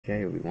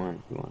Okay, we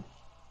won. We won.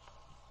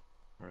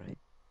 Alright.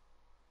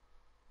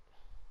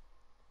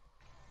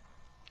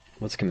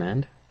 What's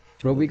command?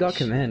 Bro, we Holy got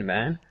shit. command,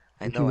 man.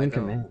 I We can know, I win know.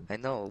 command. I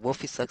know.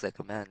 Wolfie sucks at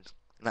command.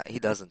 Not, he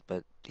doesn't,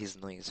 but he's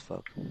annoying as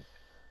fuck.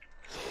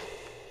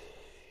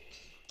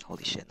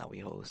 Holy shit, now we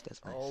host.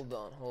 That's nice. Hold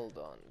on.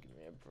 Give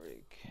me a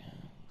break.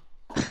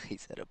 He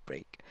said a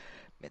break.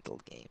 Mental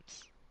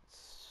games.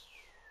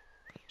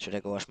 Should I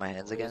go wash my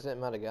hands Wait, again? is it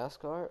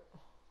Madagascar?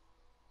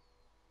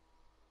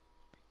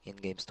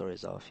 In-game store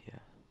is off, yeah.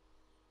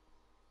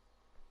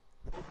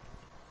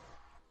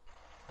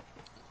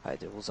 Alright,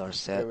 the rules are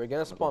set. Okay, we're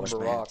gonna I'm gonna go spawn wash my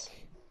Barak. hands.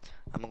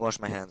 I'm gonna wash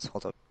my hands.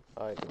 Hold up.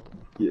 Alright.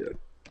 Yeah.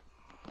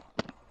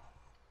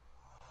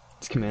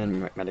 It's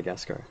command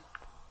Madagascar.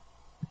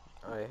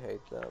 I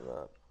hate that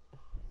map.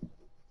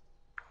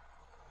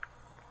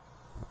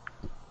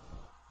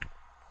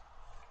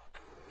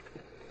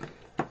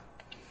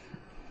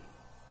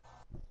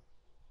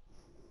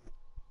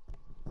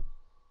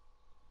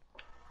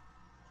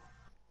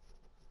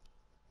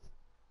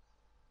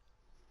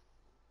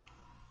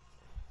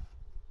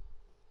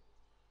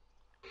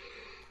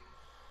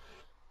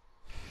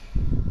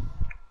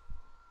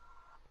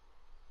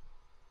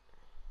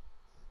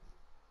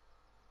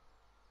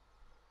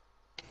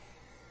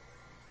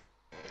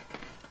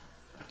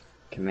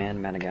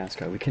 Command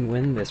Madagascar. We can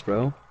win this,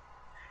 bro.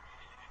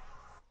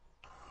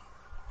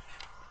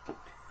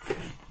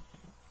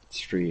 It's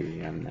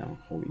 3 a.m. now.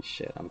 Holy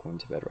shit. I'm going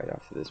to bed right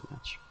after this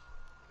match.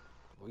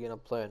 We're gonna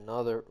play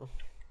another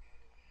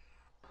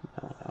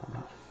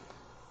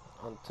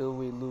until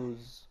we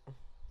lose.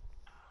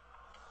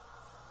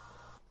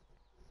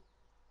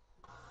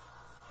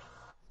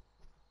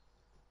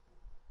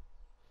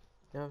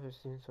 Never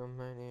seen so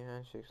many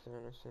handshakes that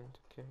innocent.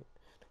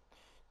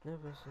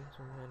 Never seen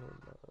so many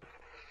love.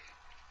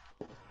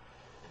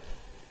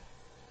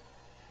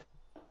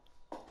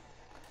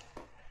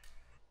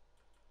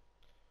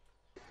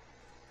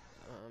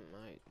 I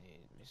might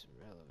need me some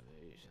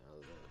elevation. I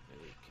love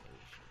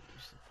vacation.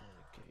 Some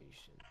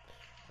fornication.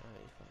 I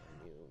find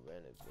new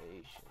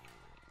renovation.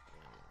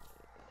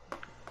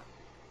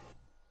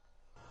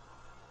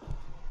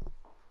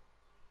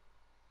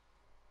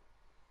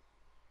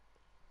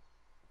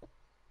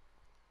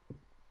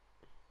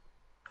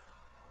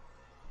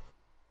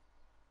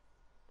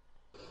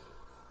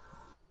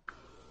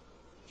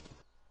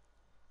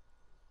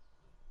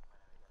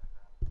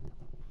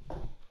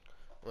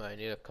 Well, I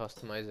need to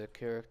customize a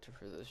character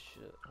for this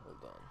shit.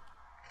 Hold on.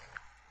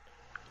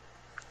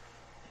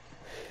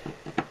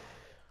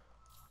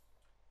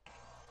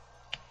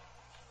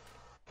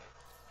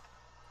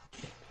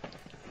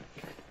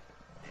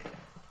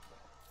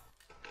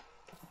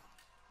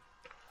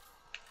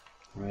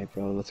 Alright,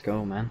 bro. Let's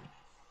go, man.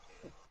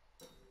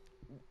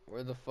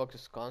 Where the fuck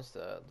is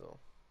Consta at, though?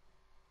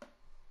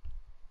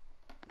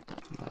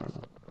 I don't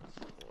know.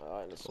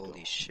 Alright, let's go.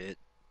 Holy shit.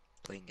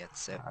 Playing at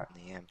 7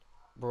 a.m.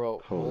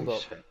 Bro, hold Holy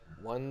up. shit.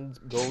 One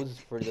goes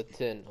for the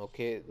tin,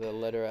 okay? The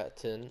letter at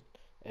tin.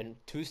 And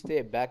two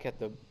stay back at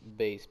the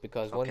base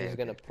because one Okay, is okay,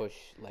 gonna okay. push,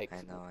 like,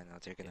 I know.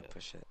 They're gonna yeah.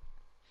 push it.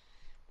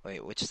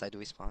 Wait, which side do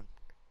we spawn?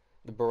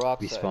 The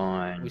Barak We side.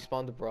 spawn We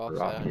spawned the Barak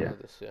Barak, side, I yeah. know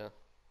this, yeah.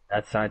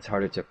 That side's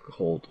harder to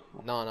hold,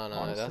 No,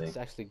 honestly. that's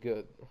actually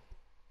good.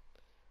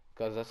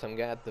 Because that's some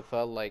guy at the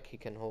felt like he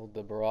can hold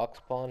the Barak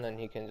spawn and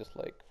he can just,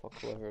 like, fuck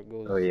whoever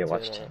goes Oh yeah, tin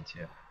watch or... 10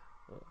 too.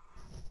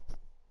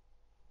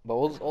 But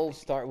we'll all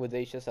start with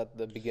HS at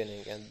the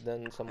beginning and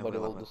then somebody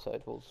will, I will will.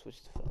 decide who'll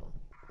switch to fell.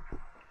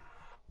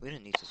 We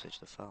don't need to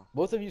switch the file.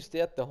 Both of you stay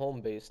at the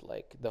home base,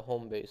 like the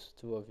home base,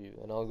 two of you,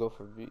 and I'll go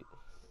for B.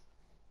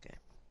 Okay.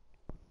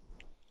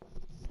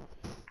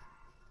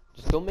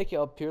 Just don't make it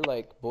appear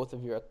like both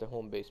of you are at the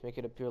home base. Make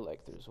it appear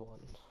like there's one.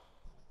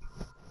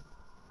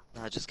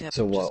 Nah, just cap.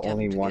 So Just what, cap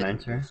only one together,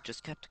 enter? Goose.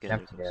 Just cap together,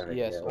 Cap Goose. together,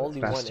 Yes, yeah, well, it's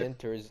only one faster.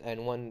 enters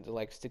and one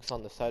like sticks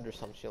on the side or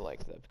some shit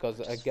like that. Because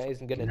a Just guy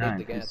isn't gonna Nah, nade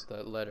the guy cause at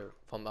the letter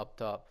from up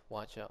top.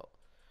 Watch out.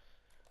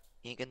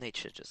 you can nade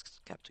shit.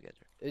 Just cap together.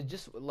 It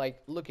just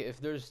like look if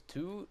there's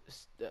two,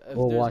 if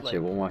we'll there's watch like it.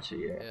 We'll watch it.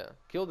 Yeah. yeah,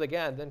 kill the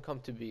guy and then come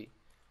to B.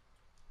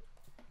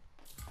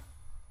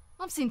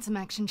 I've seen some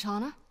action,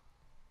 Chana.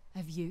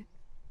 Have you?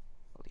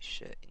 Holy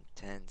shit,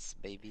 intense,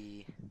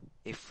 baby.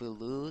 If we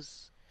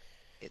lose,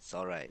 it's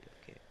alright.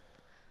 Okay.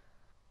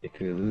 If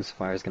we lose,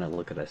 Fire's gonna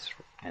look at us,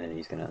 and then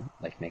he's gonna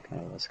like make fun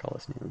of us, call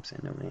us names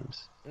and no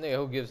names. Nigga,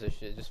 who gives a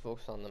shit? Just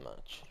focus on the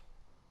match.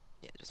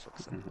 Yeah, just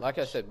focus on. Like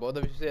I said, both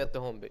of you stay at the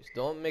home base.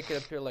 Don't make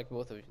it appear like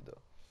both of you though.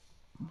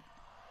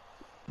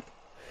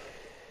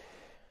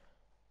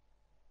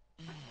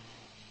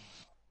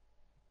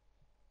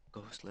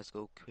 Ghost, let's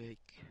go quick.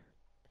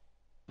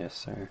 Yes,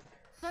 sir.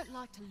 Don't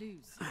like to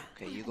lose.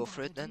 Okay, you go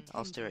for it then.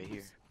 I'll stay right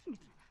here.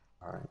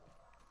 All right.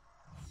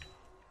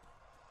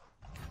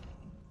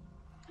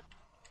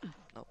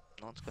 Nope,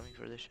 no one's coming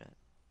for this shit.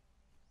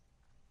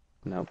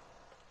 Nope.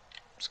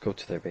 Let's go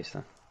to their base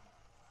then.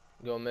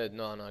 Go mid.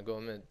 No, go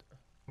mid.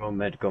 Go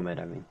mid. Go mid.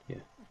 I mean, yeah.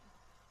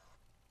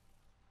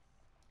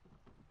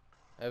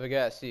 I have a guy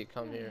at C.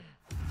 Come here.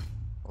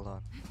 Hold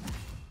on.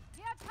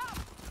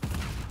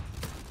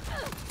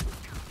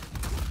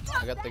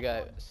 I got the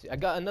guy. See, I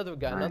got another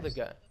guy, another Nice.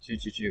 guy.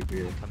 Shoot,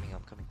 weird. I'm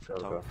coming from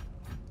Go, tower. go.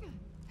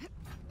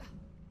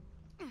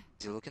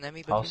 Is he looking at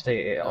me, I'll Bakir?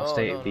 stay A, I'll No,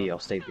 stay no, B, no. I'll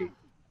stay B.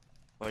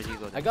 Where do you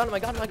go? I got him, I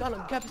got him, I got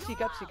him. Cap C,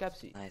 cap C, cap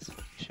C. Nice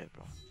fucking shit,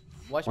 bro.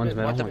 Watch One's mid,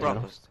 middle, watch The the one's Brock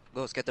middle. Brock.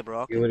 goes get the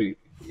Brock.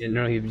 Yeah,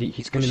 no,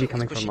 he's gonna be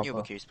coming pushing from you,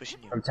 above. Bakir. He's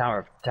pushing you. From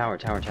tower. Tower.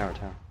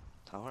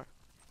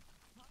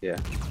 Yeah,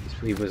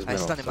 he was I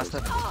middle. stun him. I so-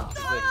 stun him.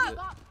 He's dead, he's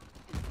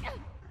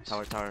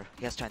dead. Tower.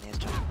 He has China.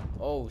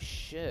 Oh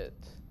shit.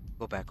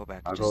 Go back.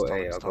 I'll Just go stall A,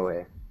 him, I'll stall go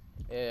him.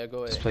 A. Yeah,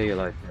 go Just ahead. play your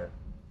life, yeah.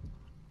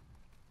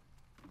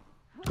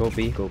 Go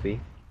B.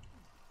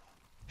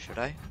 Should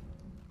I?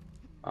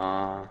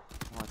 Uh,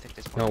 Oh, I think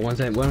this no, one. one's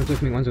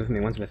with me, one's with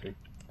me.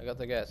 I got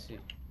the guy C.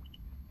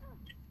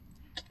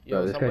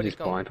 Bro, this guy somebody just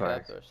come blind cap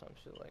fires. or some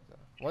shit like that.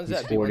 One's He's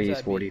that B, 40, one's he's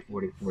that 40, B.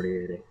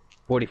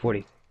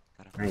 40.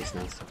 Got him.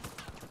 Nice.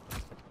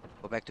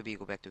 Go back to B. If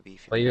you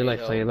Play your Yeah, life,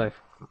 yeah. play your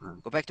life.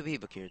 Go back to B,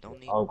 Bakir. Don't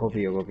need. I'll go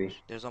B.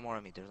 There's one more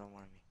on me.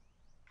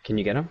 Can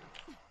you get him?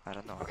 I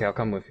don't know. Okay, I'll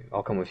come with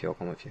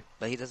you.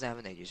 But he doesn't have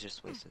an age. He's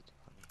just wasted.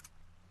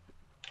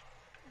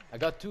 I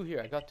got two here,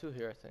 I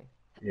think.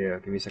 Yeah,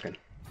 give me a second.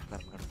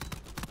 Got him.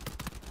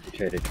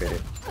 Traded.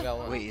 I got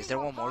one. Wait, is there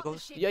one more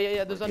ghost?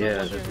 Yeah, there's another Yeah,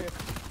 one there's-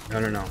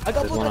 here. No. I got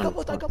There's both, one I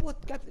on- got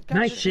both.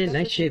 Nice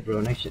shit,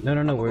 bro. Nice shit. No, I'm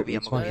we're gonna go B.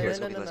 it's one here. Let's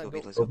No, go B. no, Let's no, go B.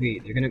 go. Let's Go go B.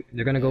 B.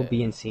 They're gonna go Yeah.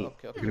 B and C. Okay.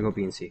 They're gonna go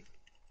B and C.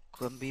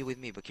 Come B with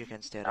me, Bakir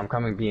can stay at I'm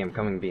coming B. I'm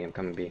coming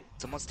B.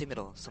 Someone stay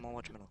middle. Someone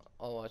watch middle.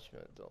 I'll watch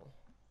mid though.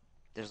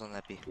 There's one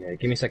that B. Yeah,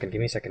 give me a second.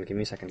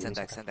 Send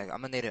back.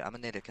 I'm gonna nade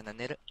it. Can I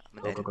nade it? I'm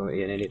gonna nade it. Go.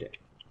 Yeah, I need it.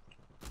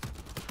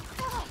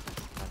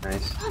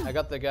 Nice. I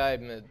got the guy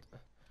mid.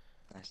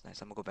 Nice.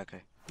 I'm gonna go back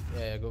here.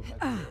 Yeah, go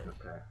back.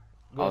 Okay.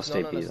 Go, I'll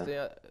stay no, B then.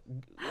 stay,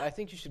 I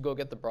think you should go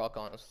get the Brock,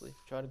 honestly.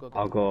 Try to go get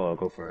I'll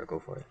go for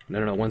it.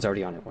 No, one's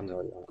already on it.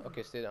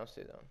 Okay, stay down.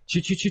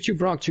 Shoot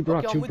Brock. Okay,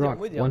 I'm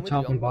with you, One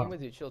top, one I'm bottom.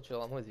 with you.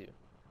 Chill, I'm with you.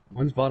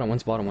 One's bottom. I'm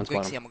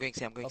going C. I'm going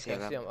C.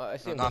 Okay, I see him. I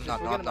see him. No, I'm Just not.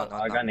 forget No.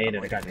 about- I got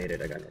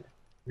naded.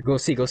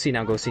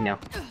 Go C now.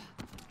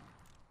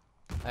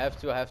 I have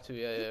to.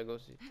 Yeah, go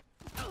see.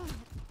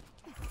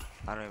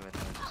 I don't even know if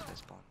this guy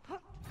spawned.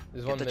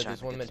 There's Get one the mid, chime,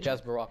 there's one get mid. the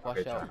Jazz Barak, watch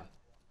Good out. chime.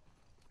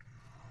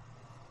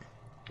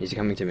 Is he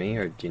coming to me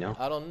or do you know?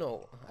 I don't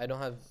know. I don't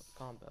have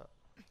combat.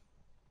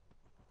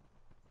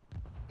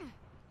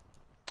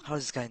 How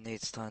does this guy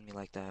nade stun me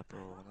like that, bro?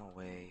 No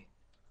way.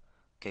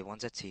 Okay,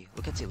 one's at T.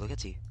 Look at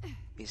T.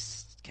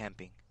 He's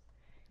camping.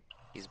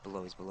 He's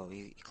below.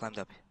 He climbed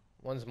up.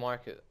 One's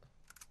market.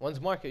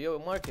 Yo,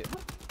 market.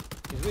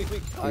 He's weak.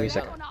 Give me a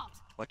second.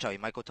 Watch out, he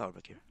might go tower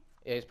back here.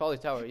 Yeah, he's probably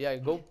tower. Yeah,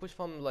 go push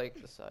from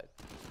like the side.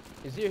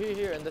 He's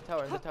here, in the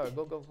tower.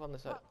 Go from the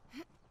side.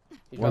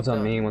 He One's dropped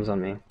on down. me, one's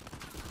on me.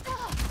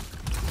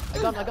 I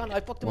got him. I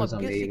fucked him One's up.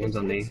 on Get me, C, one's get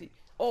on C, me. get C.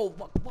 Oh,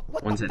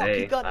 what One's the at fuck?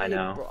 He A, got I A,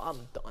 know. bro. I'm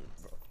done,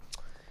 bro.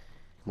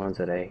 One's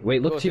at A.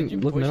 Wait, Bro, look did you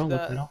look push middle,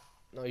 that? look middle.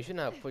 No, you shouldn't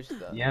have pushed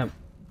that. Yeah,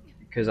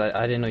 because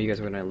I didn't know you guys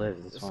were gonna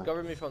live. That's fine.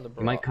 Discover me from the He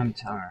Brock. might come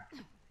tower.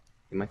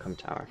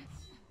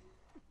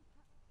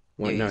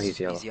 Well, Yeah, no, he's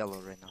yellow. He's yellow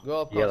right now.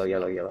 Go up.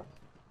 Yellow.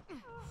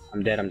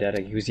 I'm dead.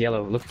 He was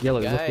yellow. Look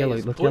yellow.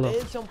 Guys, Look put yellow.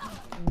 in some...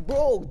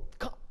 Bro,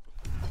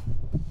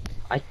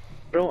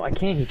 Bro, I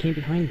can't. He came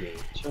behind me.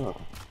 Chill.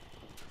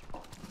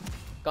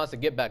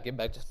 Constant, get back.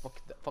 Just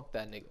fuck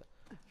that nigga.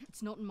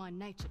 It's not in my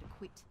nature to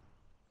quit.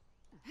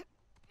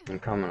 I'm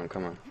coming.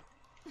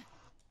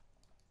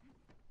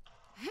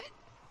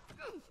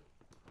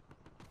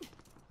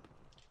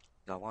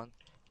 Got one.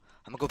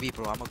 I'm gonna go B,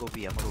 bro.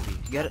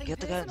 Get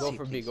the guy on Go C,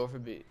 for please.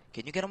 B.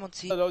 Can you get him on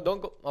C? No,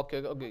 don't go.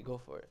 Okay,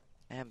 go for it.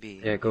 And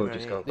B. Yeah, go, Right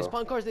just here. go. They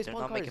spawn cards. They're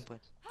not making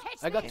points.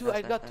 I got Okay, two. nice,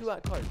 I got nice,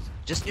 two cards.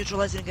 Just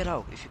neutralize it and get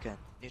out if you can.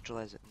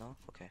 Neutralize it. No?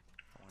 Okay.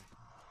 Don't worry.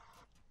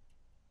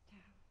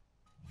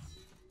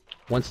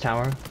 One's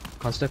tower.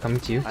 Consta coming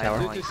to you. I Tower.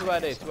 know. Two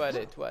at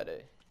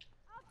A.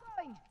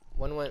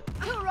 One went.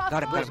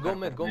 Got him.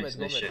 Go mid.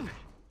 Nice shit.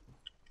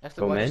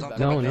 Actually, Go watch mid? his back,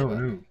 No, watch his no, back.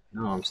 no.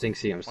 No, I'm staying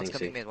C.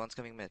 One's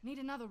coming mid. Need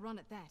another run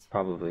at that.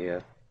 Probably, yeah.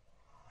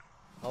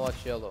 I'll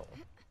watch yellow.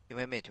 You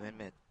went mid.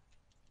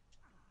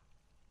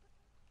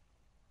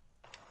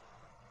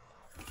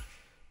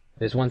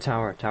 There's one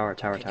tower. Can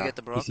you get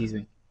the He Brock? sees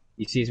me.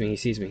 He sees me.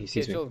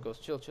 Okay, chill,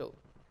 Ghost. Chill.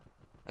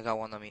 I got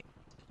one on me.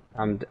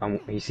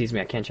 He sees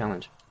me. I can't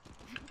challenge.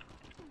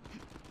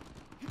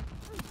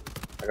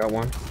 I got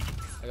one.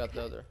 I got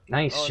the other.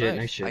 Nice Oh, shit.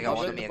 nice. Nice shit. I got I'll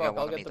one get on me. the I Brock, got one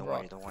I'll on get me. the Don't worry.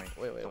 Brock. Don't worry.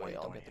 Wait, Don't worry.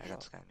 I'll Don't get worry. the I got Brock.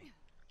 this guy on me.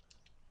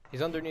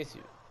 He's underneath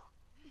you.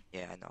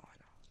 Yeah, I know.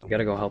 You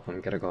gotta go help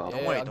him. Yeah,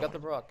 worry, I don't got the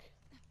Brock.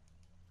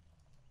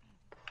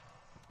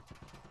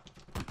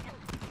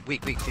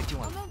 Weak.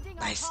 51.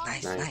 Nice.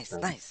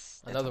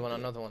 Nice. Another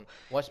one.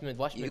 Watch mid.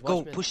 You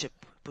go. Push it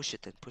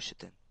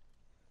then.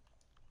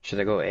 Should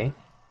I go A?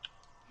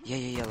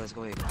 Yeah. Let's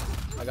go.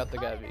 I got the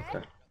guy B.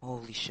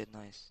 Holy shit.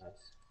 Nice.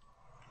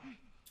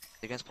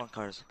 They're gonna spawn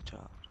cars.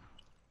 Ciao.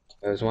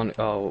 There's one.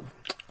 Oh,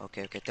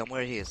 Okay. Tell me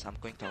where he is. I'm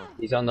going tower.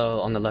 he's on the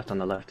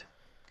left.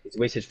 He's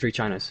wasted 3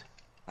 Chinas.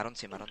 I don't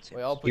see him.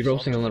 Wait, I'll push. He's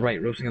roasting on the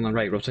right. Roasting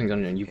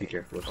on you. Be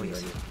careful. Oh, Roasting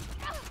yes. on you.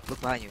 Look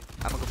behind you.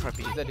 I'm gonna go for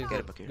RPG. He's dead, he's Get dead.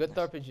 it, Bakir. Good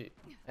Nice. RPG.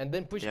 And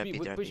then push Drop B, B,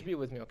 drop push B. B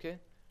with me, okay?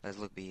 Let's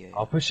look B.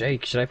 I'll push A.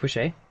 Should I push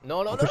A?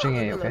 No, no, I'm no, pushing no,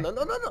 A, no, okay? no,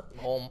 no, no,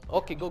 no.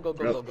 Okay, go, go,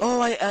 go, go, go.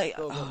 Oh,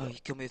 Go, go, go. he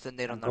killed me with a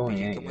nade on I'm going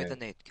RPG. A, Kill me with yeah. a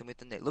nade. Kill me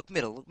with a nade. Look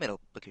middle,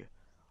 Bakir.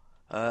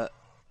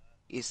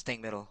 He's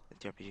staying middle with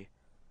the RPG.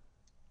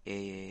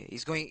 Yeah.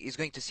 He's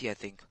going to C, I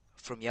think.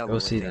 From yellow. Go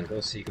C I then. think.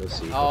 Go C. Go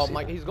C. Oh Go C,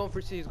 my, then. he's going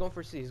for C, he's going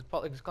for C. He's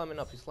climbing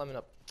up, he's climbing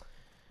up.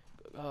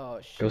 Oh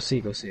shit. Go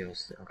C. Go C.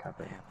 I'll cap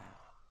it. Yeah, man.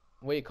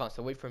 Wait,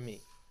 Consta, wait for me.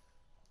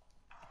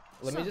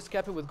 Let me just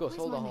cap it with Ghost.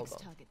 Where's Hold my on, next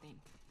hold on. target then?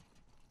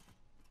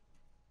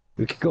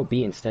 We could go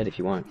B instead if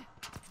you want.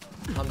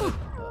 I'm the,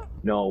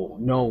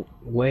 No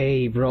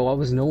way, bro. I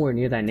was nowhere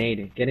near that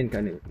nade. Get in,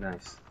 gun.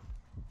 Nice.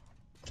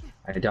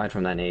 I died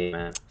from that nade,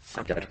 man. I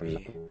Fucking died from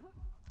RPG. that.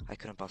 I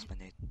couldn't bounce my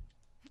nade.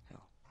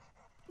 Hell.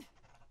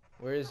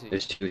 where is he?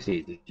 There's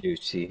 2C.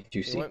 2C. He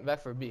 2C. went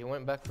back for B, he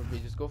went back for B.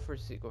 Just go for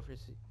C, go for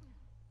C.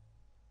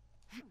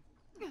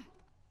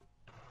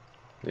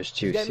 There's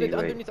He's 2C.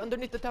 Wait.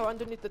 underneath the tower,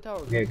 underneath the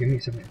tower. Yeah, give me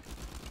some.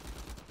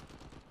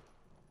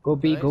 Go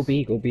B. Go Nice.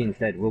 B. Go B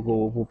instead.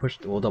 We'll push.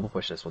 We'll double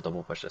push this. We'll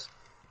double push this.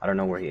 I don't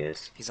know where he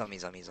is. He's on me.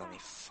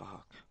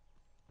 Fuck.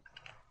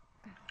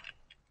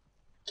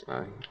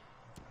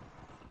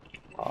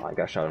 Oh, I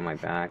got shot in my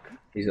back.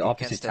 He's can't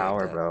opposite stay like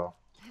tower, that. bro.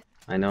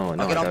 I know.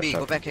 No, I'll get I on got B. shot.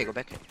 Go back A.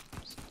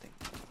 Something.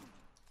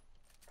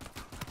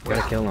 We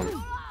gotta kill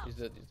him. He's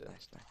dead, he's dead.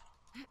 Nice.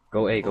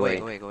 Go A. Go Go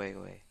away.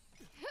 A.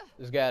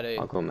 This guy at A.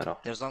 I'll go middle.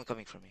 There's one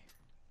coming from me.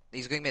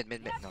 He's going mid. No.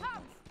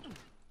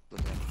 Look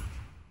at me.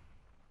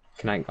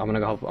 Can I? I'm gonna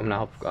go help. I'm gonna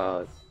help.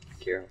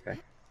 Kier. Okay.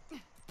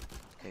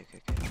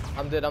 Okay.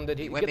 I'm dead.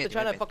 He Get went the mid,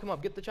 China, went fuck him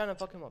up. Get the China,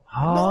 fuck him up.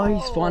 Oh, No!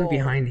 he spawned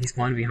behind. He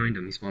spawned behind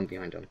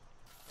him.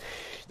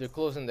 They're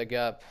closing the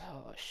gap.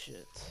 Oh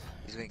shit.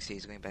 He's going C.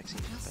 He's going back C.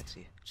 Back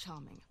C.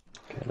 Charming.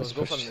 Okay, let's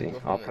Go push from C. mid, go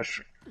from I'll mid.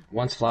 push.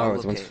 Once flowers.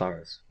 look Once A.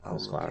 flowers. I'll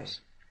Once look A.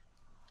 flowers.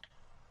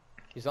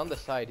 He's on the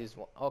side.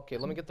 Okay.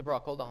 Let me get the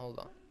Brock. Hold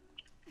on.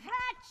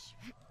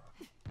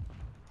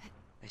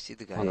 I see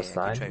the guy. On the I can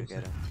side? try to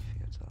get him. If he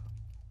gets up.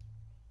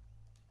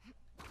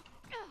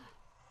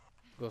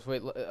 Ghost,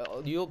 wait.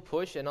 You'll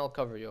push and I'll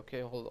cover you.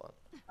 Okay. Hold on.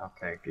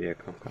 Okay. Yeah.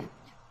 Come.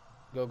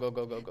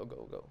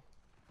 Go.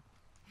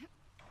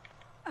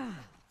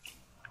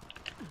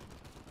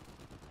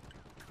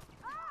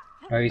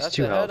 Oh, he's That's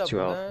 2 the head health. up, 2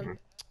 health. man.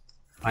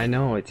 I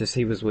know. It's just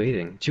he was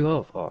waiting. 2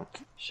 health. Oh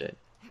shit.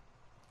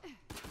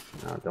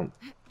 No, don't.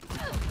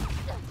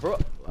 Bro.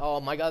 Oh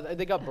my god.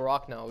 They got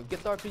Brock now.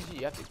 Get the RPG.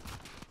 You have to.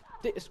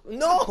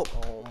 No!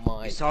 Oh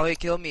my. You saw he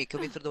killed me. Kill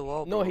me through the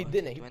wall. No, bro. he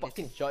didn't. He Do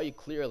fucking anything. shot you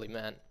clearly,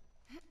 man.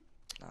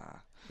 Nah.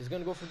 He's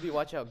gonna go for B.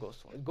 Watch out,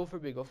 Ghost. Go for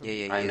B. Go for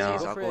B. Yeah. I know.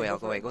 Yes. Go I'll for go it, A. go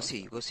for it. Go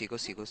C.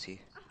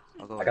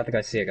 I'll go I A. got the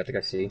guy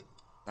C.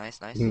 Nice.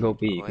 You can go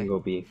B. You Go can A. go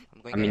B.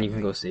 I'm going I mean, A, you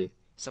can go C.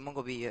 Someone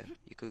go B. Yeah.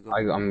 You could go.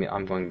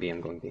 I'm going B.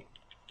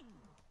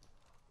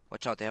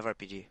 Watch out. They have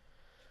RPG.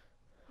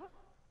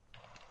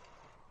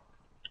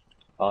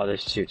 Oh,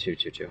 there's two.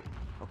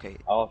 Okay.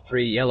 Oh,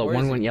 3 yellow. Where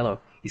is One he? yellow.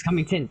 He's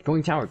coming 10.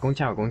 Going tower.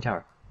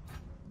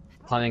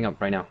 Climbing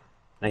up right now.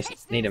 Nice.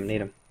 Nade him.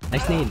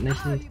 Nice nade.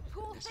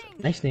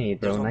 Nice nade,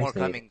 bro. There's one more Nice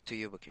nade. coming to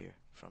you, Bakir,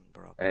 from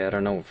Brock. I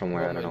don't know from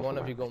where. Go I don't mid. know One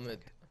from of you where. go mid.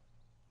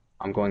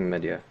 I'm going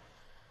mid, yeah.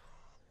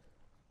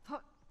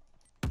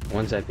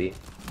 One's at B.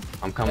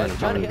 I'm coming. That's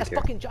China. He mid has here.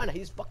 fucking China.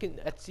 He's fucking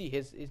at C.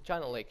 His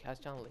China Lake. Has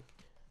China Lake.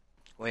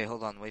 Wait,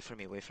 hold on. Wait for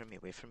me.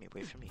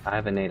 I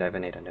have a nade. Okay,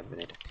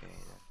 then.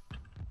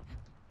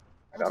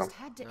 I got him. Just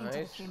had to enter the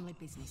Nice. family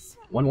business.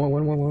 One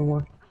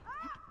more.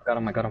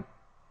 I got him.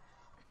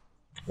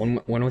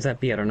 One was at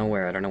B. I don't know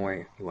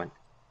where he went.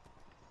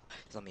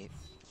 He's on me.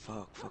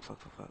 Fuck.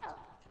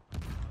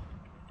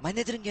 Mine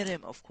didn't get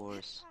him, of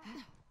course.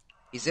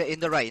 He's in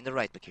the right,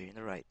 Bakir, in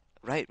the right.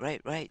 Right.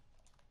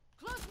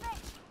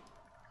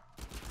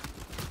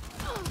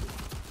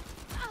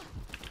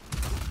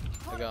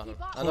 I got him.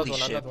 Holy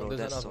shit, Another bro, one. There's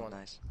that's another so one.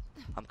 nice.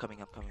 I'm coming.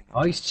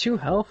 Oh, he's 2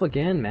 health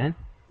again, man.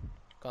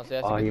 Constantly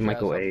has to Oh, get he your might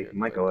ass go up A. here,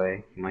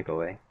 He might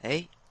go A.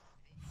 Hey?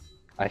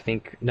 I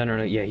think. No.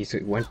 Yeah, he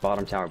went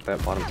bottom tower. He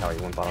went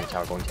bottom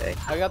tower going to A.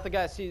 I got the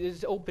guy. See,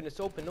 it's open.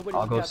 Nobody's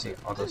I'll go got C. it.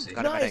 I'll go C.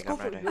 Got him Nice. right, Go got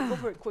for him it. right. Go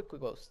for it. Quick,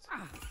 Ghost.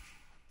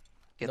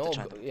 Get No, the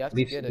China. you have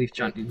to get it.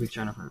 quick. Leave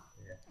China for.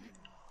 Yeah.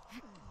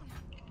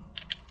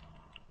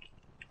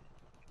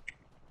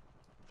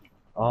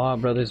 Oh,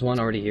 bro, there's one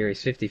already here.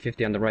 He's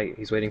 50-50 on the right.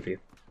 He's waiting for you.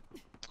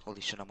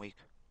 Holy shit, I'm weak.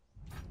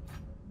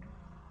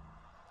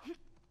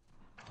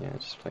 Yeah,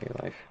 just play your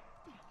life.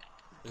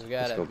 There's a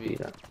guy Let's go at B. beat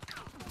that.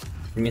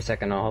 Give me a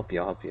second. I'll help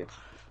you.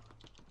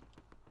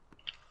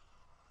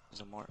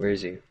 There's more. Where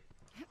is he?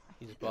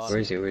 He's bottom. Where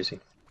is he? He's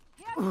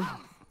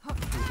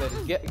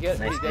dead. Get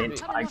Nice he's dead.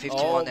 hit. I'm Oh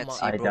 51 at my- C,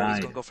 I bro. died.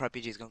 He's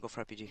gonna go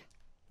for RPG.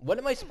 What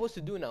am I supposed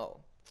to do now?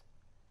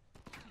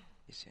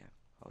 You see him.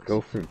 Oh,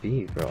 Go for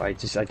B, bro. I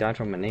died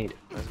from a nade.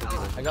 Let's go B.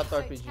 I got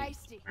the So RPG.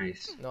 tasty.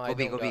 Nice. No, I Go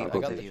B, don't go B. got. I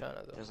Both got of the you.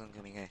 China though. There's one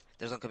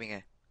coming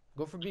A.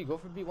 Go for B.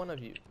 One of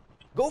you.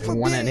 Go for There's B.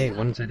 one at A.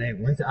 One's at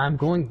A. I'm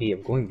going B.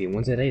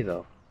 One's at A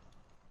though.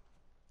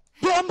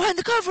 Bro, I'm behind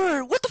the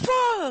cover! What the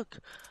fuck?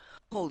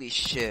 Holy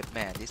shit,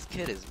 man. This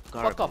kid is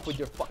garbage. Fuck off with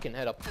your fucking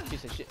head up,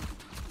 piece of shit.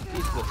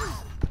 Jesus.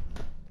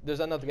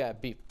 There's another guy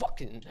at B.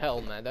 Fucking hell,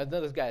 man. There's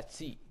another guy at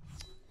C.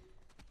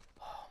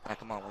 Ah,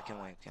 come on, we can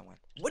win, we can win.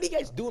 What are you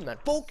guys doing, man?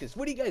 Focus.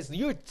 What are you guys?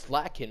 You're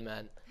slacking,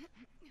 man.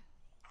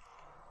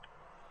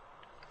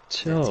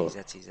 Chill.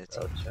 That's easy.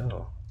 Oh,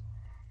 chill.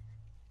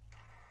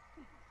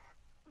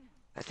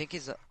 I think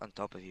he's on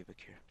top of you,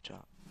 Bakir.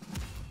 Chop.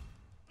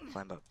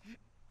 Climb up.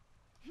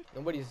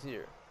 Nobody's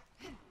here.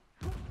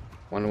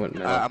 One went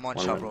middle. I'm on one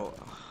shot, went- bro.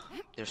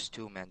 There's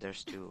two, man.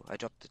 There's two. I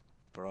dropped the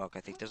Barak. I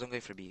think there's one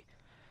going for B.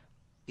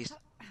 He's.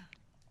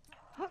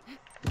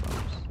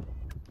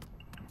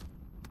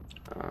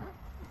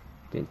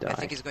 Didn't die. I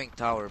think he's going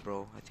tower,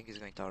 bro. I think he's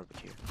going tower,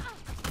 Bakir.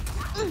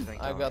 He's going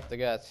I tower. got the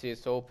guy at C.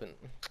 It's open.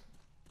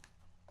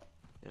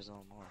 There's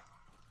one more.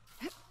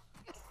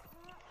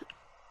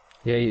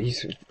 Yeah,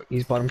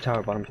 he's bottom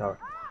tower, bottom tower.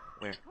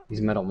 Where?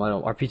 He's middle.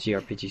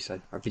 RPG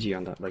side. RPG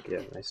on that. Like,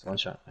 yeah, nice. One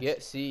shot. Nice. Yeah,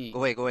 C. Go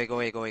away.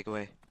 They're going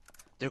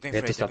We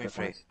have for to A, stop the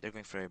points. They're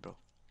going for A, bro.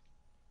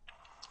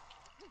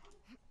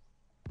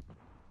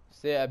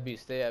 Stay at B.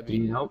 Stay at Do you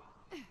B. need help?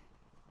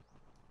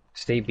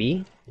 Stay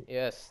B?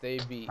 Yes, stay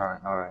B.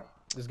 Alright.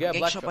 This I'm guy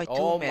getting black. shot by two,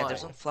 Oh man. my.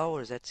 There's some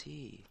flowers. That's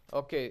he.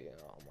 Okay.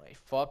 Oh my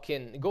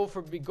fucking. Go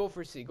for B. Go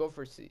for C. Go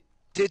for C.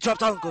 Drop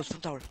down. Goes from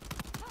tower.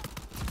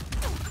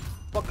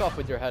 Fuck off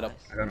with your head up,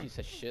 I got him. piece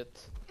of shit.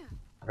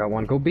 I got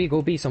one. Go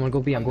B. Someone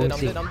go B. I'm going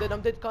C.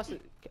 I'm dead. Costa.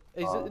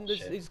 Oh,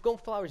 shit. He's going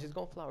flowers. He's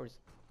going flowers.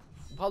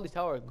 Probably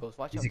tower goes.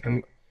 Watch Is out. he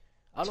coming?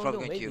 I He's don't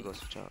probably know. going to you. Maybe. Goes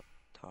chop.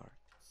 Tower.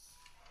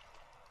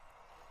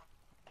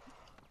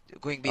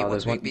 Going B. Oh, One's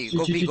there's going one. B. Shoot,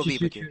 Go shoot, B. Go shoot, B.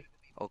 shoot, Bakir. shoot.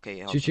 Okay.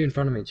 help Shoot me. you in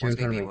front of me. One's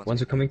going B,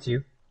 One's coming to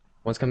you.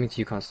 One's coming to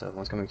you, Consta.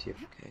 One's coming to you.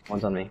 Okay.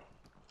 One's on me.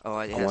 Oh,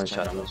 I I'm one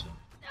shot.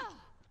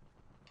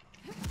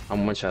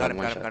 I'm one shot. Got I'm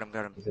him. one shot.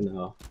 Got him. He's in the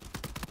hole.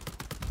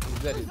 He's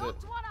dead.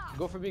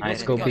 Go for B.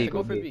 Nice, Go go for B, Costa,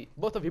 go Go for B. B.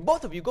 Both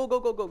of you.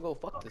 Go.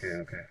 Fuck this.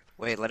 Okay.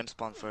 Wait, let him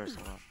spawn first.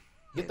 Hold on.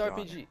 Get the they're on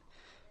RPG. it.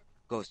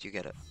 Ghost, you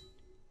get it.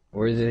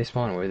 Where did they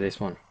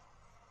spawn?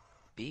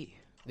 B.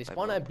 They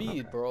spawn at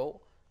B, bro.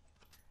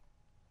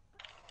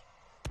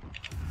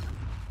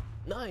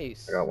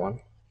 Nice. I got one.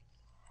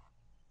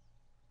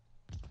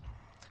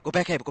 Go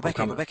back A. Go back A.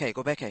 coming. Go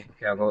back A.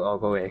 Okay, I'll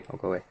go A.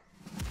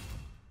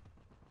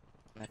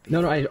 Might be.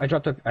 No, I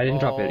dropped it. I didn't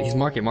drop it. He's Oh.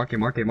 market.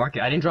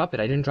 I didn't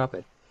drop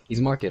it. He's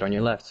market on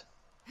your left.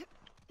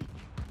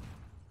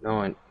 No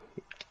one.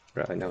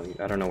 Bro, no,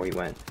 I don't know where he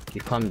went. He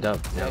climbed up.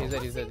 Yeah, No.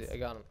 he's dead. I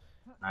got him.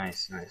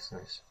 Nice.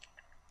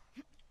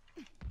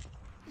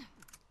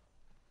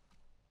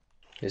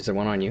 Is there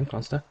one on you,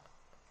 Consta?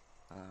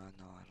 No, I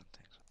don't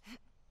think so.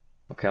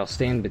 Okay, I'll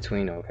stay in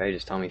between, okay?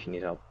 Just tell me if you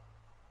need help.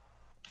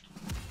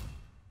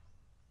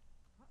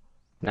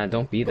 Nah,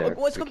 don't be there.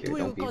 What's coming Bakir, to you?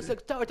 don't be Costa, there.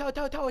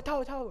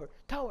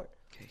 tower.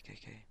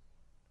 Okay.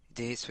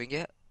 Did he swing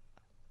yet?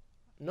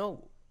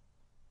 No.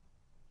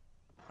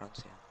 I don't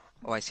see him.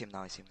 Oh, I see him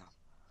now. I see him.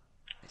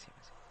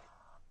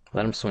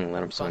 Let him swing. I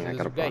Costa, got there's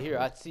a a guy block. here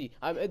at C.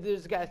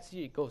 There's a guy at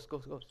C. Ghost.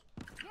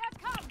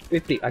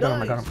 50. I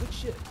got him. Nice, good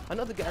shit.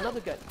 Another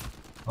guy.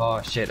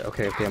 Oh shit.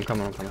 Okay. I'm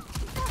coming.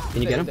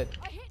 Can you get him?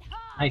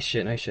 Nice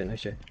shit.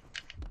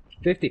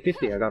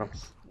 50. I got him.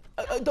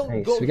 Don't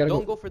Nice, go. we gotta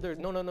Don't go. go for there.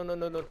 No. I'm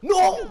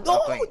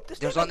going. This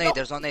There's guy- on A. no.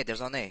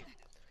 There's on A.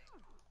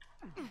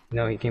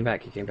 No, he came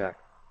back. He's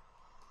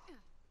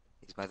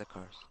by the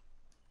cars.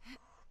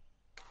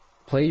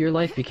 Play your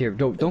life, Bakir.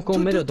 Don't go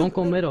middle. Don't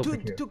go middle,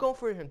 Bakir. Two go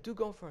for him.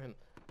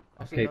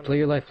 Actually, Okay, no. play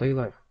your life.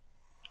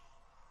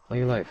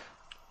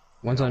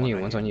 One's on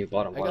you.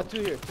 Bottom. I got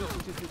two here. Two.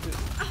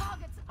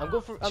 I'm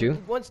going for. Two?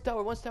 One's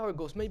tower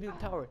goes. Maybe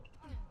tower.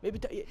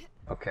 Yeah.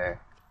 Okay.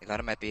 I got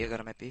him at B.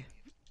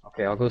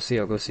 Okay, I'll go see.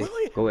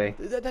 Wait. Go away.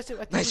 That's it.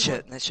 I think Nice we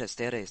won. shot.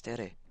 Stay at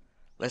A.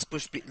 Let's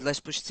push B. Let's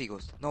push C,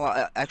 Ghost. No,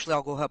 actually,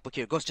 I'll go help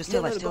Bakir. Ghost, just stay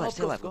No, alive. go help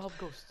Stay alive. Ghost. Go help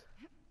Ghost.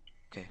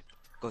 Okay.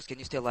 Ghost, can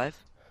you stay alive?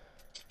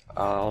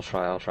 I'll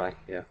try.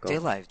 Yeah, go. Stay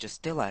alive. Just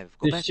stay alive.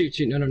 Go back. Just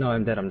shoot. No,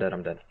 I'm dead. I'm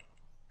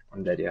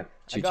dead, yeah.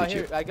 Shoot.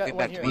 I got Going one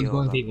back here. to B.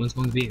 Hold on. One's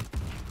going B.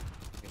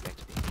 Going back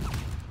to B.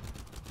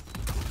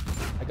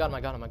 I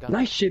got him.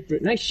 Nice shit,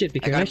 Bakir.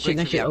 Nice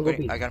shit. I'll go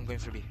B. I got him going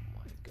for B.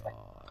 God.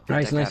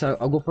 Nice. that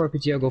I'll go for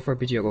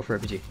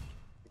RPG.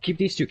 Keep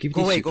these two.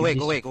 Go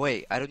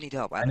away. I don't need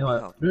help. I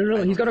know.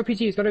 No. He's got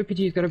RPG. I don't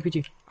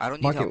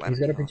need Market. help. He's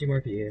got RPG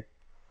market. Yeah.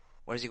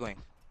 Where's he going?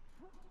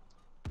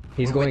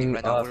 He's We're going winning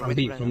right now, we're from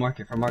winning B. right From now.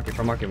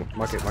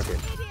 market.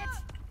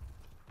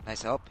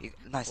 Nice help.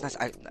 Nice.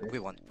 We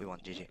won.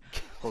 GG.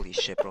 Holy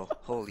shit, bro.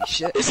 Holy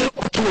shit. You're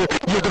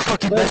the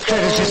fucking best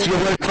strategist. You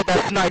work for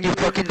that 9. You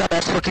fucking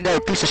dumbass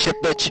fucking piece of shit,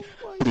 bitch.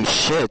 Holy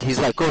shit. He's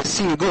like, go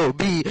C, go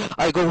B.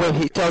 I go where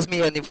he tells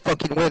me, and he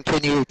fucking win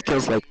 28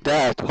 kills like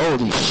that.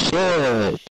 Holy shit.